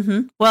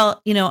 Mm-hmm.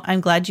 Well,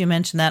 I'm glad you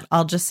mentioned that.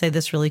 I'll just say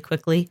this really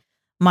quickly.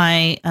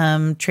 My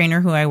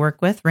trainer who I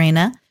work with,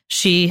 Raina,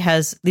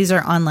 these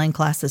are online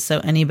classes, so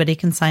anybody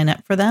can sign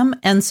up for them.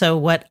 And so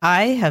what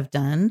I have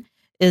done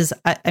is,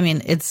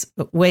 it's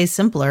way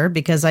simpler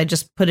because I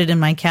just put it in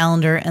my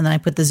calendar and then I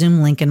put the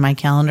Zoom link in my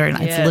calendar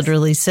and It's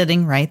literally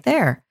sitting right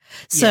there.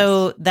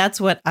 So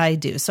That's what I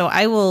do. So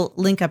I will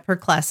link up her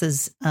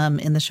classes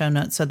in the show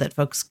notes so that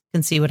folks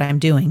can see what I'm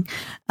doing.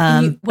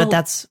 But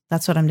that's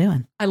what I'm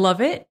doing. I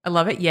love it.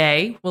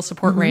 Yay. We'll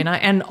support mm-hmm. Raina.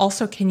 And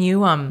also, can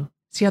you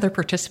see other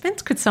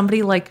participants? Could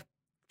somebody like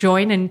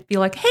join and be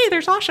like, hey,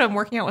 there's Asha. I'm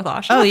working out with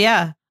Asha. Oh,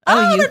 yeah.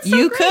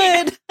 You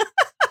could.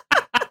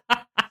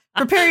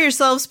 Prepare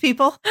yourselves,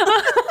 people.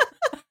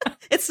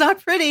 It's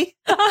not pretty.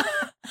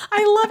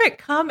 I love it.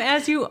 Come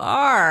as you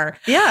are.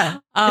 Yeah,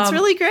 it's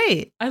really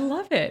great. I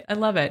love it.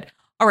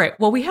 All right.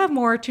 Well, we have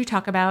more to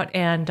talk about,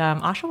 and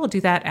Asha will do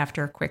that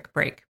after a quick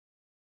break.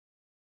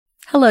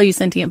 Hello, you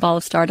sentient ball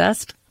of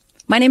stardust.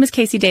 My name is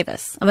Casey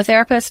Davis. I'm a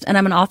therapist, and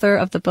I'm an author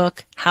of the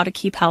book How to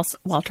Keep House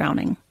While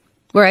Drowning,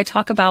 where I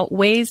talk about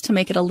ways to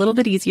make it a little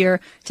bit easier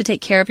to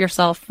take care of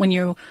yourself when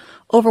you're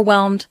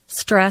overwhelmed,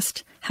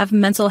 stressed, have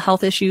mental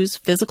health issues,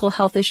 physical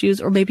health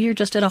issues, or maybe you're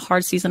just in a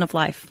hard season of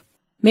life.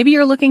 Maybe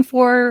you're looking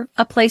for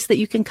a place that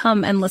you can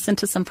come and listen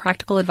to some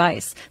practical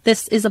advice.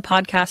 This is a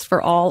podcast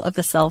for all of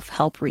the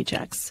self-help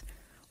rejects.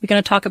 We're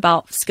going to talk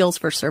about skills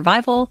for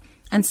survival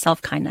and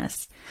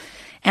self-kindness.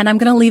 And I'm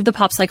going to leave the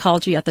pop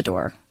psychology at the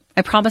door.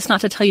 I promise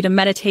not to tell you to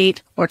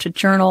meditate or to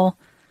journal.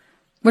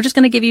 We're just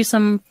going to give you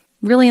some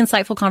really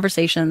insightful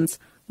conversations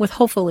with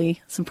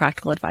hopefully some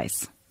practical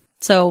advice.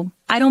 So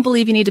I don't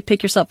believe you need to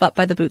pick yourself up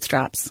by the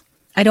bootstraps.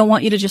 I don't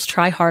want you to just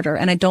try harder,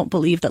 and I don't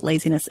believe that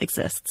laziness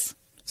exists.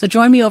 So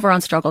join me over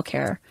on Struggle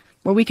Care,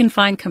 where we can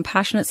find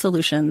compassionate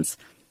solutions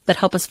that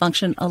help us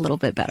function a little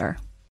bit better.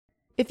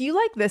 If you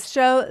like this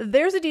show,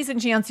 there's a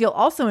decent chance you'll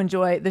also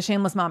enjoy the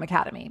Shameless Mom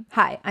Academy.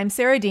 Hi, I'm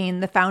Sarah Dean,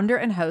 the founder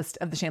and host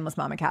of the Shameless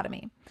Mom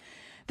Academy.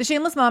 The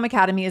Shameless Mom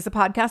Academy is a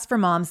podcast for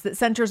moms that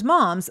centers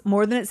moms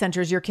more than it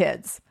centers your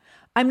kids.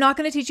 I'm not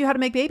going to teach you how to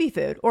make baby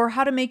food or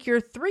how to make your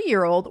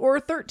 3-year-old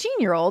or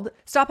 13-year-old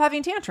stop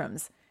having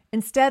tantrums.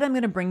 Instead, I'm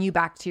going to bring you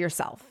back to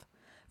yourself.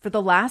 For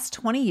the last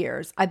 20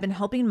 years, I've been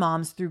helping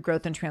moms through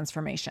growth and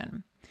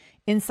transformation.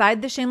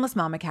 Inside the Shameless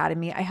Mom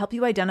Academy, I help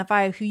you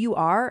identify who you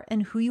are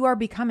and who you are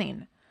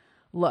becoming.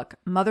 Look,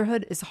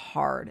 motherhood is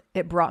hard.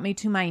 It brought me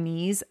to my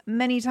knees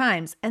many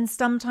times and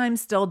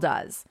sometimes still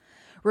does.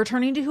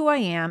 Returning to who I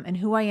am and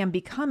who I am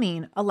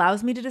becoming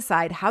allows me to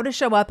decide how to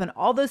show up in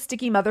all those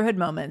sticky motherhood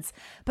moments,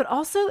 but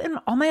also in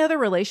all my other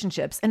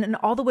relationships and in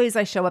all the ways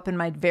I show up in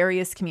my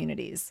various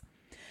communities.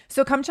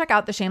 So come check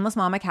out the Shameless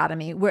Mom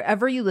Academy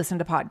wherever you listen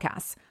to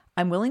podcasts.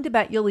 I'm willing to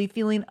bet you'll leave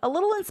feeling a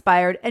little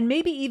inspired and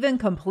maybe even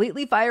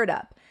completely fired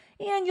up.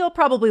 And you'll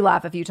probably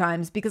laugh a few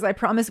times because I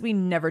promise we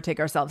never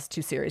take ourselves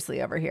too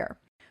seriously over here.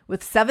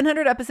 With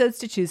 700 episodes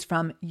to choose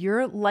from,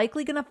 you're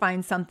likely going to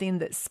find something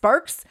that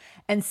sparks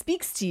and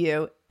speaks to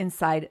you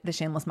inside the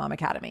Shameless Mom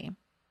Academy.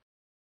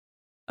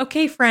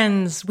 Okay,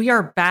 friends, we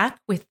are back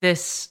with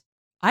this,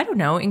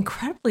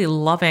 incredibly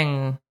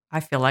loving, I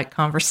feel like,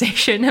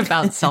 conversation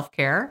about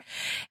self-care.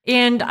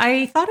 And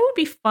I thought it would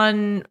be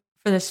fun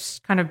for this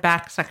kind of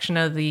back section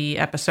of the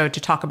episode to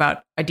talk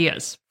about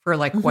ideas for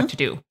what to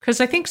do. Because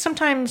I think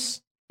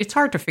sometimes it's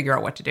hard to figure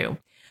out what to do.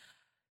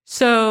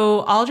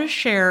 So I'll just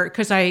share,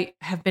 because I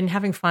have been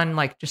having fun,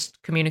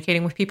 just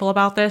communicating with people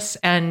about this.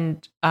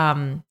 And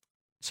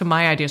so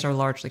my ideas are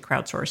largely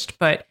crowdsourced.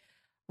 But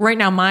right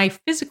now, my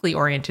physically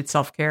oriented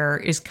self-care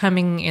is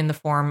coming in the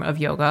form of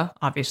yoga.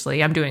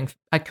 Obviously,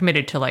 I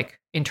committed to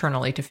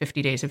internally to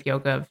 50 days of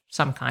yoga of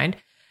some kind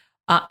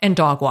and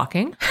dog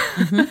walking.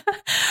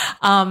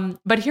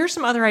 But here's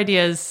some other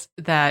ideas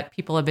that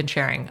people have been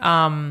sharing.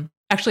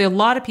 Actually, a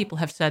lot of people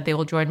have said they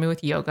will join me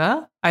with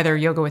yoga, either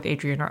Yoga with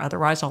Adriene or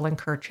otherwise. I'll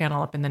link her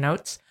channel up in the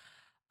notes.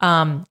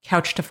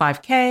 Couch to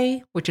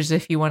 5K, which is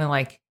if you want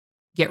to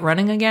get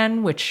running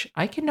again, which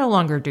I can no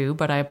longer do,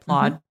 but I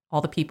applaud all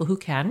the people who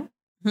can.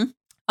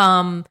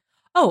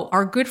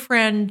 Our good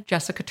friend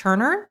Jessica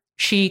Turner,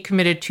 she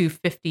committed to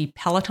 50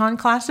 Peloton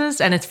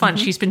classes, and it's fun.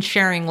 She's been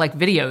sharing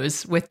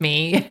videos with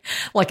me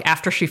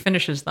after she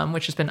finishes them,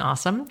 which has been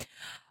awesome.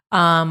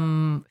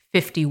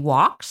 50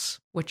 walks,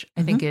 which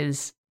I think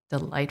is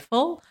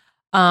delightful.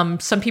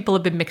 Some people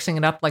have been mixing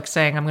it up,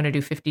 saying I'm going to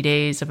do 50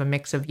 days of a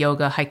mix of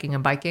yoga, hiking,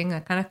 and biking,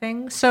 that kind of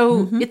thing.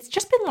 So it's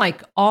just been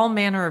all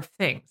manner of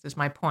things is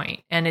my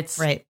point. And it's,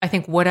 right. I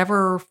think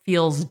whatever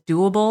feels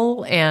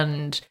doable.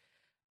 And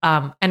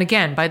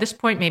again, by this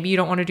point, maybe you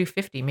don't want to do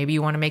 50. Maybe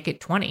you want to make it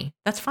 20.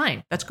 That's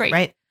fine. That's great.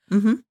 Right.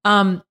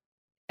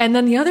 And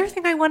then the other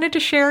thing I wanted to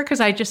share, because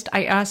I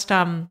asked,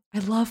 I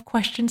love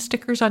question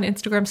stickers on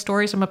Instagram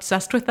stories. I'm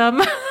obsessed with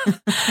them.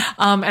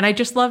 And I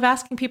just love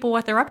asking people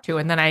what they're up to.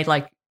 And then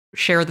I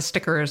share the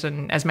stickers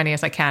and as many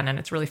as I can. And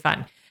it's really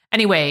fun.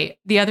 Anyway,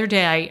 the other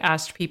day I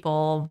asked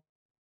people,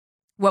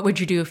 what would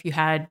you do if you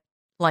had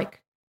I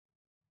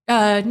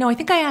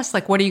think I asked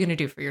what are you going to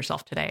do for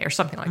yourself today or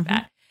something like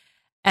that.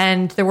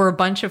 And there were a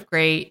bunch of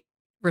great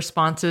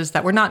responses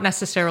that were not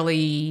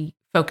necessarily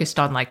focused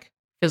on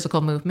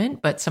physical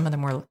movement, but some of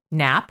them were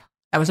nap.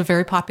 That was a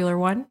very popular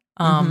one,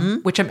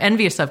 which I'm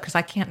envious of because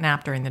I can't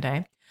nap during the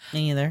day.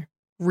 Me either.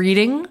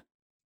 Reading,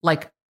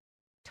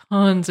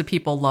 tons of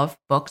people love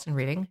books and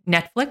reading.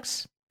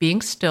 Netflix,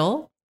 being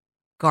still,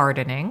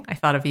 gardening. I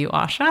thought of you,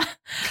 Asha.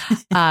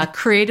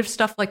 Creative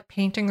stuff like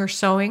painting or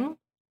sewing,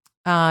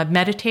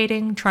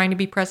 meditating, trying to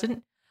be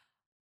present,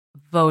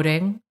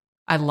 voting.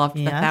 I loved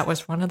that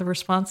was one of the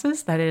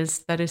responses. That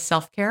is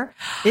self-care.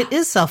 It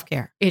is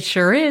self-care. It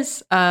sure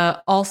is.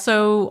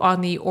 Also on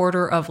the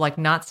order of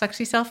not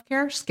sexy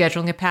self-care,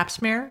 scheduling a pap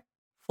smear,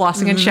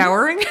 flossing and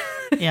showering.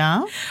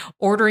 Yeah.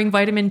 Ordering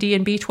vitamin D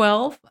and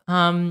B12.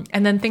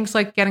 And then things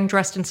like getting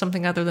dressed in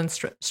something other than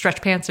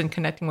stretch pants and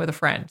connecting with a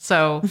friend.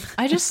 So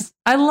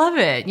I love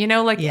it.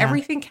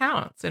 Everything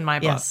counts in my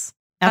book. Yes,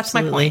 that's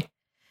absolutely. my point.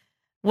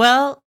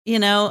 Well,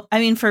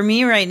 for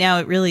me right now,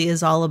 it really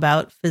is all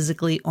about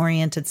physically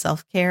oriented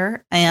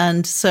self-care.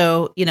 And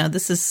so,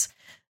 this is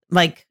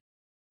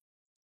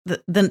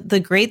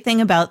the great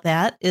thing about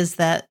that is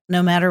that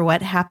no matter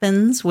what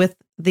happens with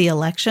the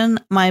election,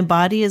 my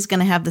body is going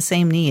to have the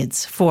same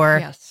needs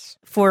for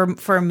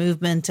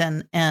movement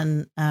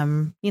and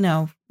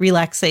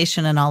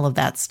relaxation and all of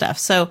that stuff.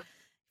 So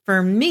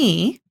for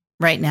me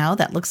right now,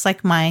 that looks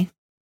like my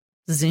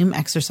Zoom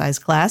exercise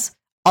class.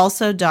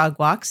 Also dog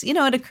walks. You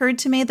know, it occurred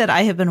to me that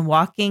I have been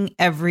walking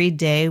every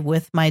day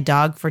with my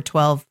dog for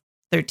 12,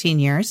 13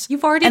 years.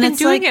 You've already been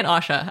doing it,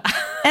 Asha.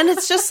 And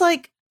it's just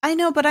like, I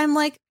know, but I'm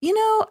like, you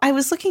know, I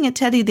was looking at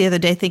Teddy the other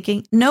day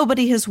thinking,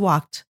 nobody has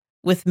walked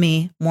with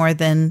me more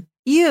than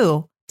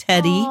you,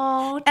 Teddy.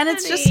 Oh, and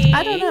it's just,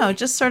 I don't know, it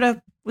just sort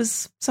of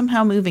was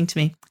somehow moving to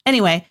me.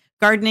 Anyway,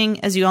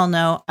 gardening, as you all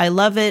know, I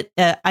love it.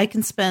 I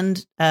can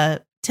spend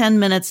 10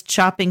 minutes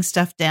chopping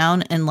stuff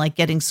down and like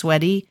getting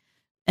sweaty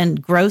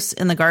and gross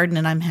in the garden,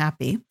 and I'm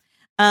happy.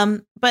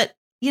 But,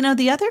 you know,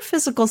 the other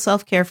physical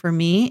self-care for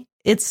me,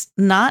 it's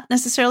not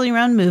necessarily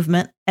around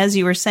movement, as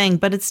you were saying,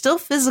 but it's still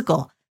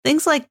physical.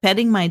 Things like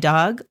petting my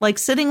dog, like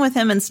sitting with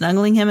him and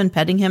snuggling him and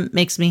petting him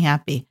makes me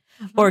happy.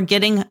 Mm-hmm. Or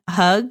getting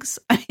hugs.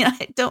 I mean,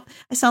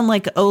 I sound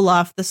like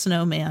Olaf the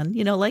snowman,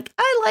 you know, like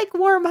I like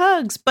warm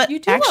hugs, but you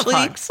do actually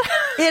love hugs.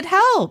 It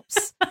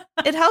helps.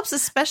 It helps,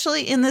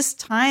 especially in this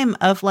time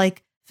of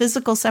like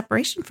physical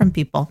separation from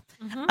people.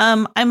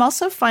 Mm-hmm. I'm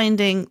also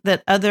finding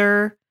that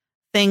other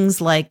things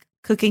like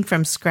cooking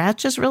from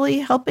scratch is really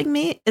helping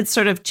me. It's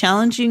sort of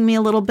challenging me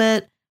a little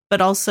bit,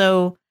 but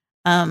also,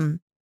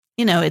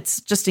 you know,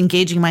 it's just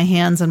engaging my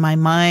hands and my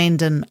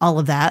mind and all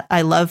of that.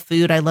 I love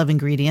food. I love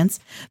ingredients.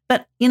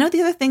 But, you know,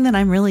 the other thing that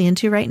I'm really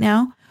into right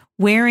now,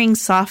 wearing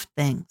soft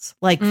things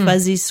like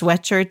fuzzy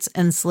sweatshirts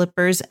and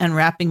slippers and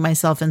wrapping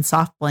myself in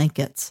soft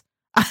blankets.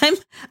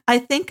 I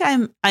think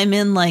I'm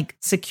in like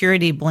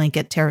security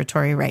blanket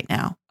territory right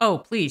now. Oh,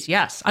 please.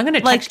 Yes. I'm going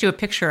to text you a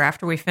picture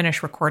after we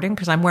finish recording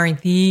because I'm wearing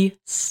the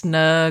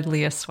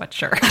snuggliest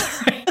sweatshirt.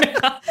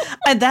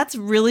 And that's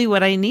really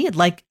what I need.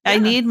 Like, I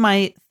need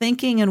my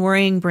thinking and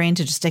worrying brain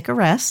to just take a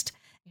rest.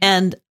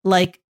 And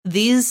like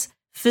these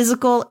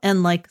physical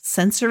and like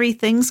sensory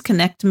things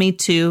connect me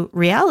to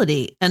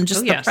reality and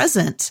just the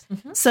present.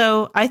 Mm-hmm.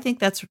 So I think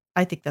that's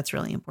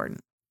really important.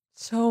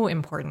 So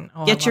important.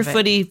 Oh, Get your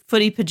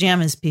footy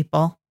pajamas,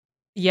 people.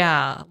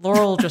 Yeah.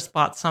 Laurel just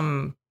bought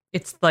some,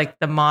 it's like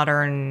the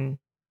modern,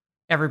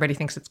 everybody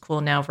thinks it's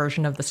cool now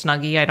version of the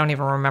Snuggie. I don't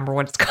even remember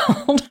what it's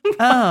called.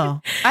 Oh,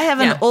 I have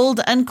an old,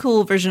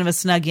 uncool version of a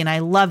Snuggie and I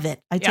love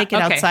it. I take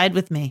it outside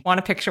with me.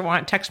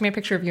 Text me a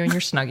picture of you and your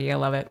Snuggie. I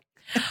love it.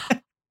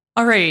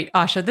 All right,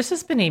 Asha, this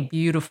has been a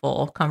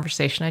beautiful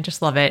conversation. I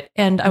just love it.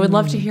 And I would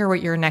love to hear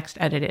what your next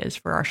edit is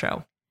for our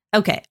show.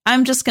 Okay.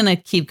 I'm just going to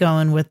keep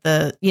going with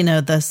the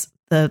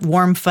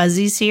warm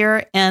fuzzies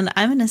here. And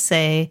I'm going to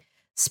say,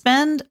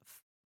 spend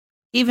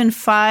even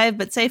 5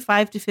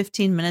 to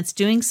 15 minutes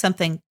doing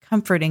something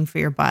comforting for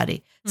your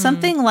body.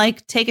 Something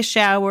like take a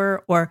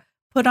shower or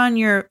put on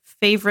your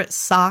favorite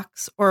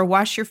socks or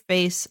wash your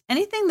face,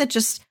 anything that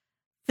just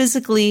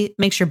physically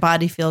makes your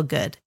body feel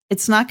good.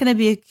 It's not going to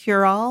be a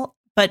cure-all,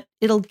 but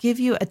it'll give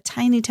you a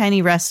tiny,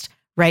 tiny rest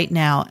right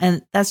now.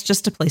 And that's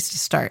just a place to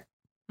start.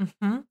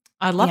 Mm-hmm.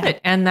 I love it.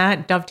 And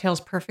that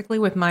dovetails perfectly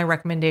with my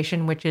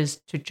recommendation, which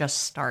is to just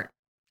start.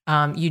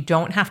 You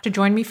don't have to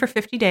join me for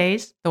 50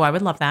 days, though I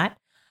would love that.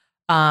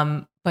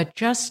 But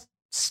just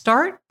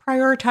start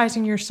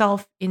prioritizing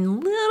yourself in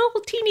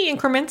little teeny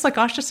increments. Like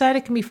Asha said,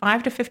 it can be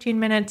 5 to 15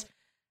 minutes.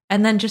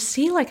 And then just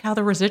see like how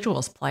the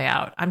residuals play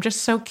out. I'm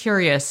just so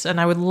curious.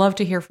 And I would love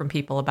to hear from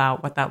people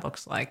about what that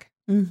looks like.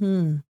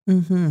 Mm-hmm.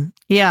 Mm-hmm.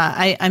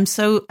 Yeah, I'm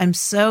so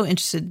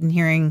interested in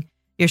hearing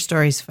your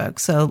stories,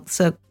 folks. So,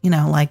 you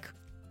know, like,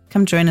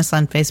 come join us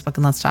on Facebook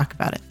and let's talk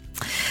about it.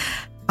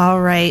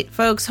 All right,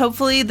 folks,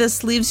 hopefully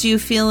this leaves you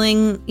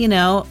feeling, you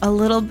know,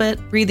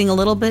 breathing a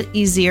little bit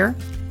easier.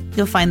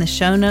 You'll find the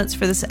show notes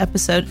for this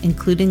episode,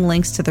 including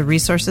links to the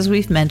resources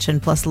we've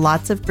mentioned, plus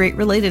lots of great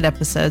related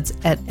episodes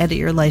at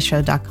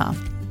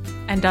edityourlifeshow.com.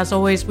 And as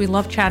always, we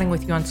love chatting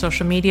with you on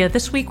social media.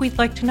 This week, we'd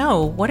like to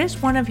know, what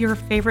is one of your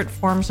favorite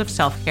forms of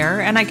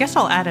self-care? And I guess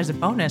I'll add as a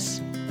bonus,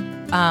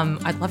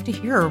 I'd love to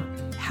hear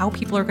how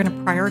people are going to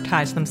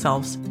prioritize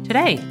themselves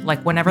today,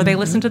 like whenever they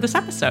listen to this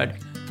episode.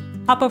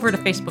 Hop over to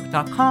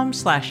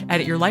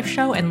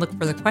facebook.com/edityourlifeshow and look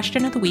for the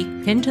question of the week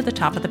pinned to the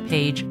top of the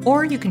page,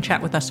 or you can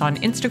chat with us on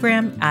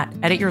Instagram at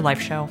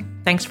edityourlifeshow.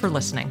 Thanks for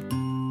listening.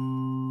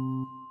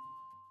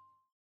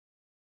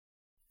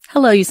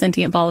 Hello, you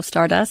sentient ball of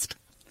stardust.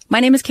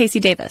 My name is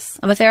Casey Davis.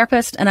 I'm a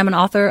therapist and I'm an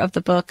author of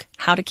the book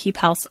How to Keep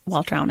House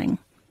While Drowning,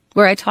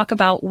 where I talk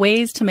about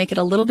ways to make it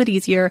a little bit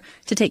easier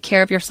to take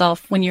care of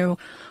yourself when you're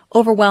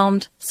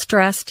overwhelmed,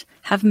 stressed,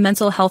 have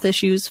mental health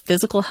issues,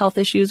 physical health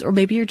issues, or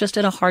maybe you're just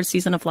in a hard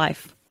season of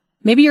life.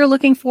 Maybe you're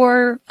looking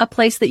for a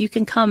place that you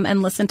can come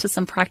and listen to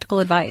some practical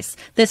advice.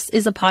 This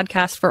is a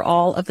podcast for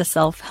all of the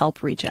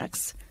self-help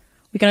rejects.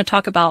 We're going to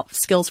talk about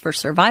skills for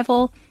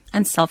survival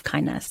and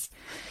self-kindness.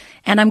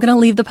 And I'm going to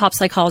leave the pop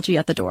psychology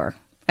at the door.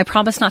 I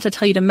promise not to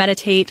tell you to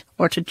meditate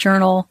or to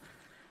journal.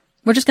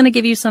 We're just going to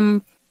give you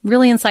some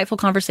really insightful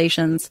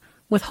conversations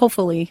with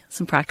hopefully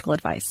some practical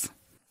advice.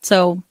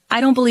 So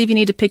I don't believe you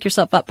need to pick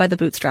yourself up by the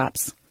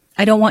bootstraps.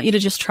 I don't want you to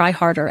just try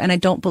harder, and I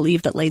don't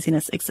believe that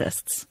laziness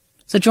exists.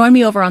 So join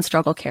me over on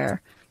Struggle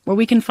Care, where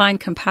we can find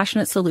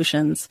compassionate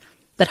solutions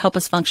that help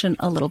us function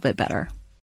a little bit better.